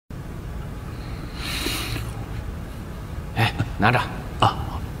拿着啊。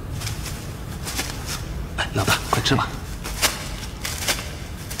哎，老大，快吃吧。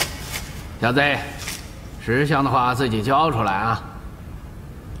小子，识相的话自己交出来啊！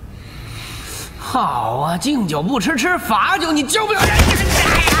好啊，敬酒不吃吃罚酒，你交不了人！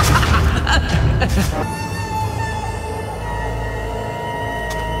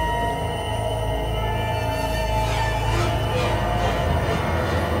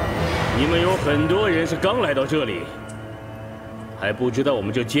你们有很多人是刚来到这里，还不知道我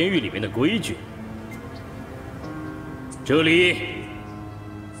们这监狱里面的规矩。这里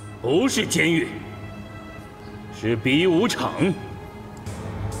不是监狱，是比武场。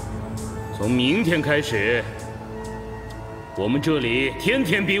从明天开始，我们这里天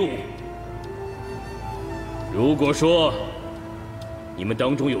天比武。如果说你们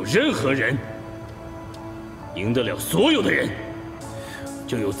当中有任何人赢得了所有的人，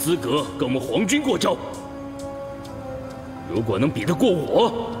就有资格跟我们皇军过招。如果能比得过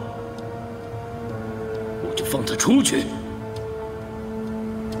我，我就放他出去。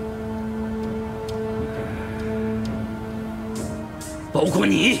包括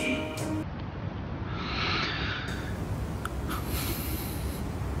你。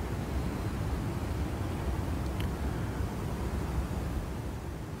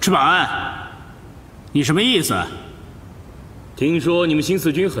赤坂，你什么意思？听说你们新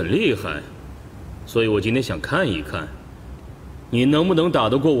四军很厉害，所以我今天想看一看，你能不能打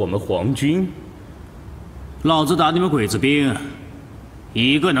得过我们皇军？老子打你们鬼子兵，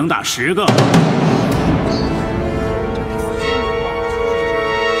一个能打10个。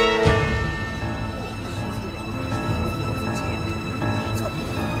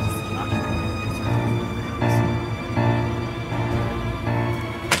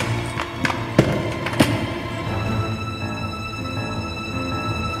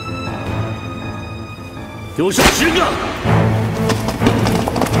给我上10个！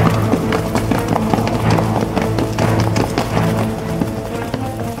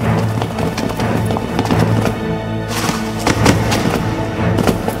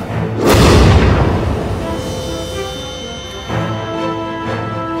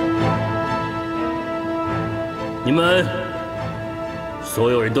你们所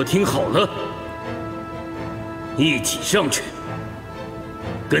有人都听好了，一起上去，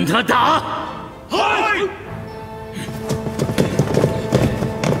跟他打！嗨！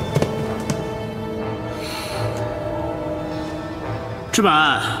赤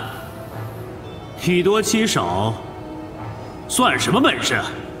坂，以多欺少，算什么本事？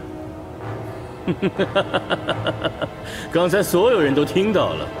刚才所有人都听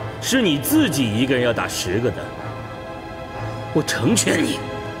到了，是你自己一个人要打10个的，我成全你。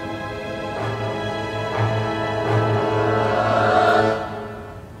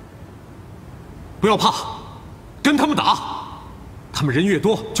不要怕，跟他们打。他们人越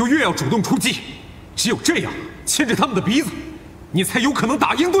多，就越要主动出击，只有这样牵着他们的鼻子，你才有可能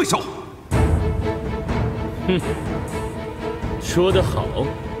打赢对手。哼，说得好，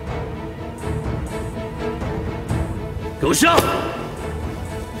给我上！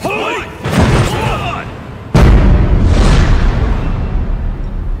嗨！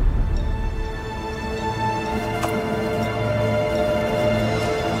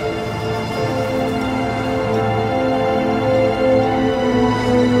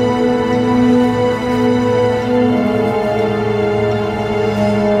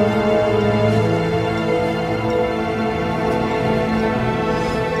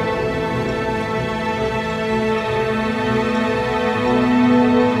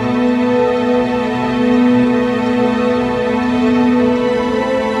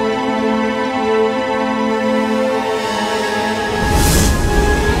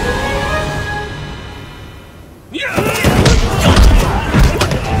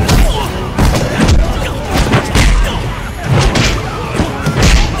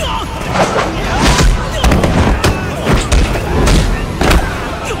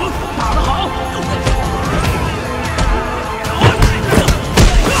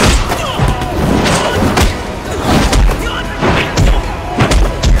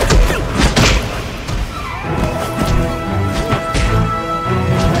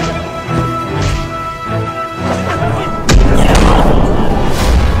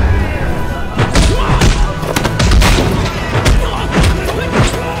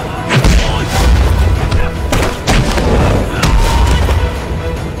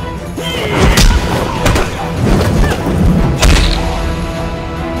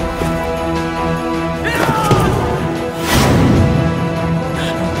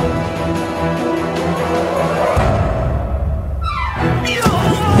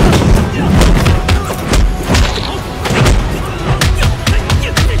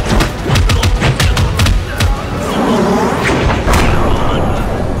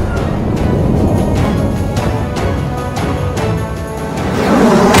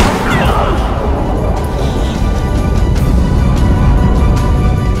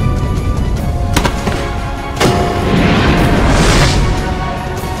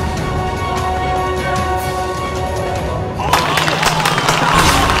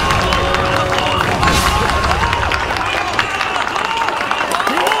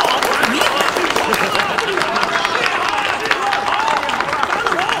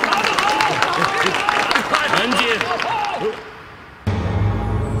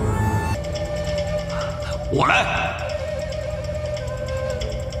我来。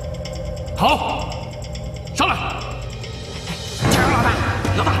好，上来！加油，老大！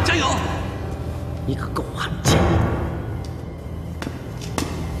老大，加油！你个狗汉奸！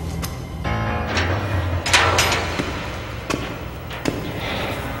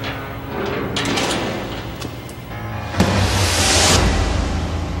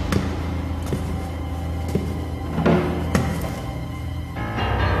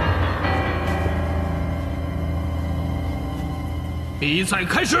比赛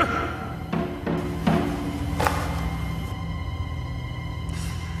开始。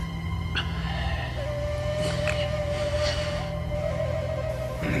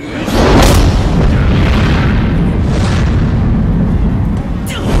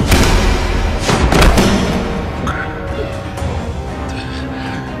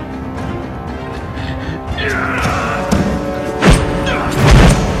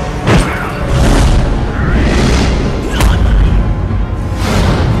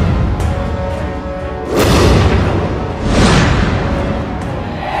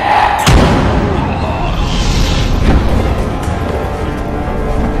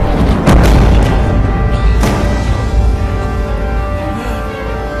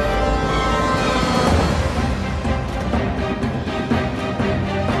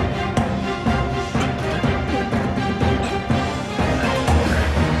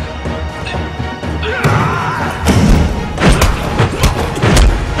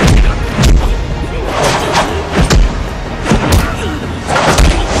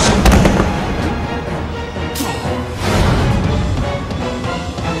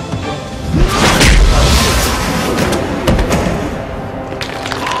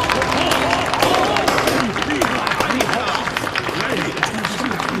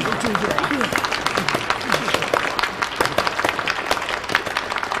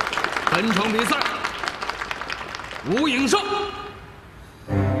 本场比赛无影胜。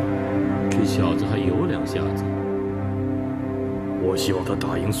这小子还有两下子，我希望他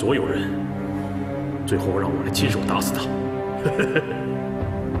打赢所有人，最后让我来亲手打死他。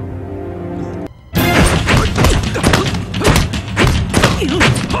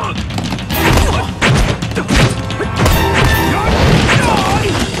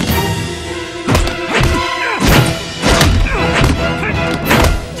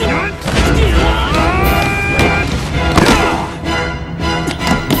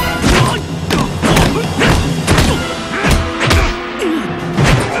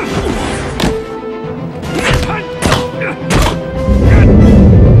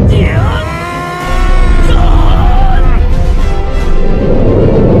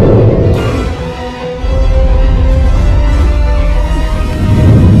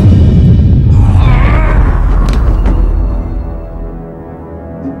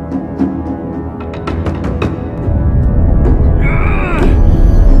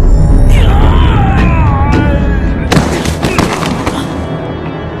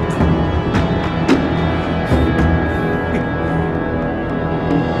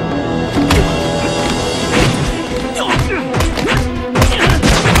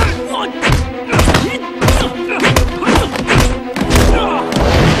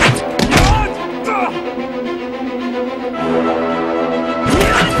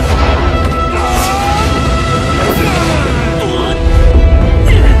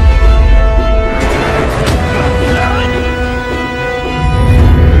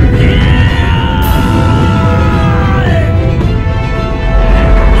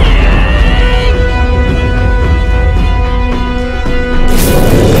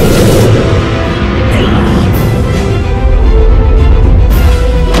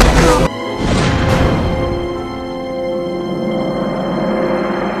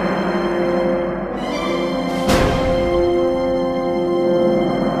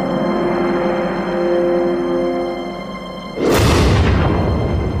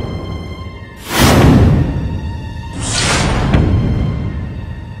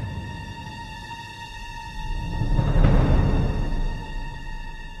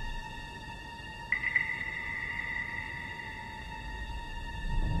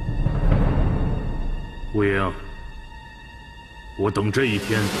魏英，我等这一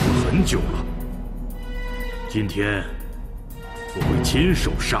天很久了。今天我会亲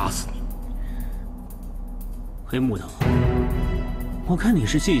手杀死你。黑木头，我看你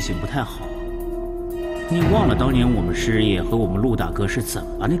是记性不太好，你忘了当年我们师爷和我们陆大哥是怎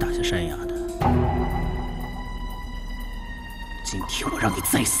么把你打下山崖的？今天我让你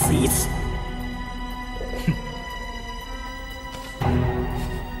再死一次！哼！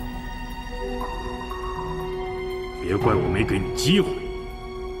别怪我没给你机会。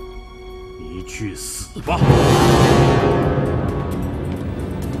你去死吧！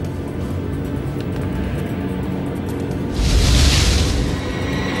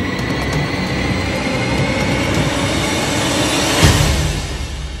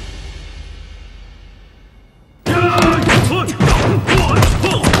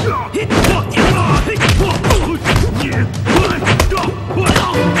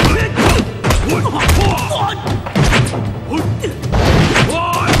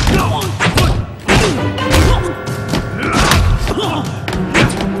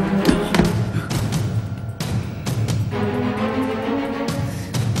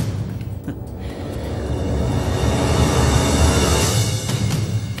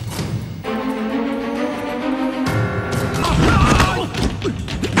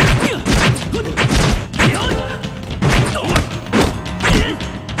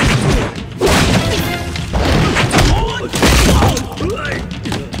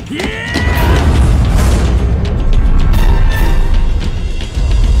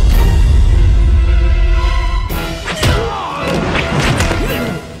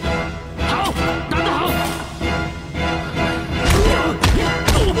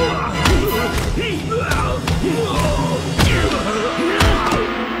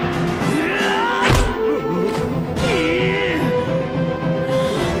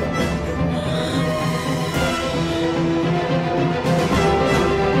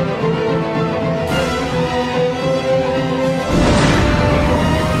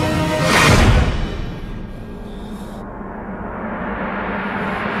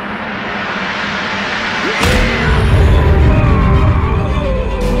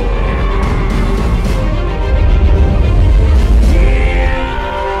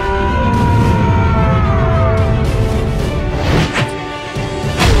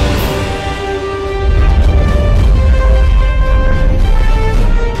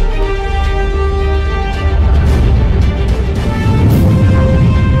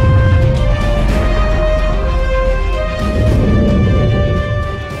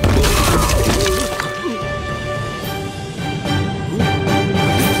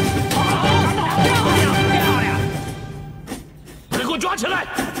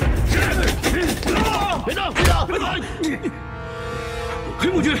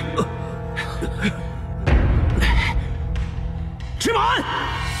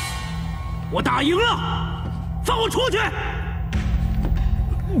我打赢了，放我出去！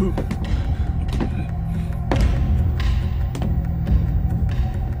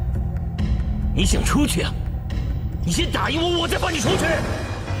你想出去啊？你先打赢我，我再放你出去。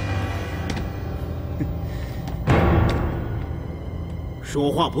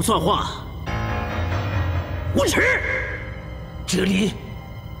说话不算话，无耻！这里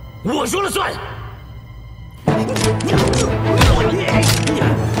我说了算。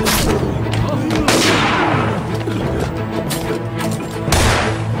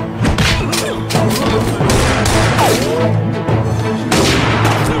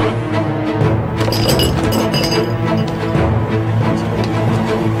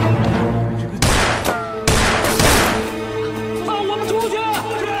 放我们出去！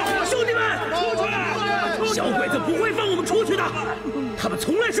兄弟们，出去！小鬼子不会放我们出去的，他们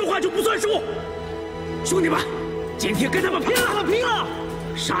从来说话就不算数。兄弟们，今天跟他们拼了！拼了！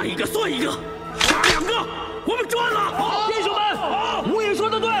杀一个算一个，杀2个，我们赚了！好，英雄们！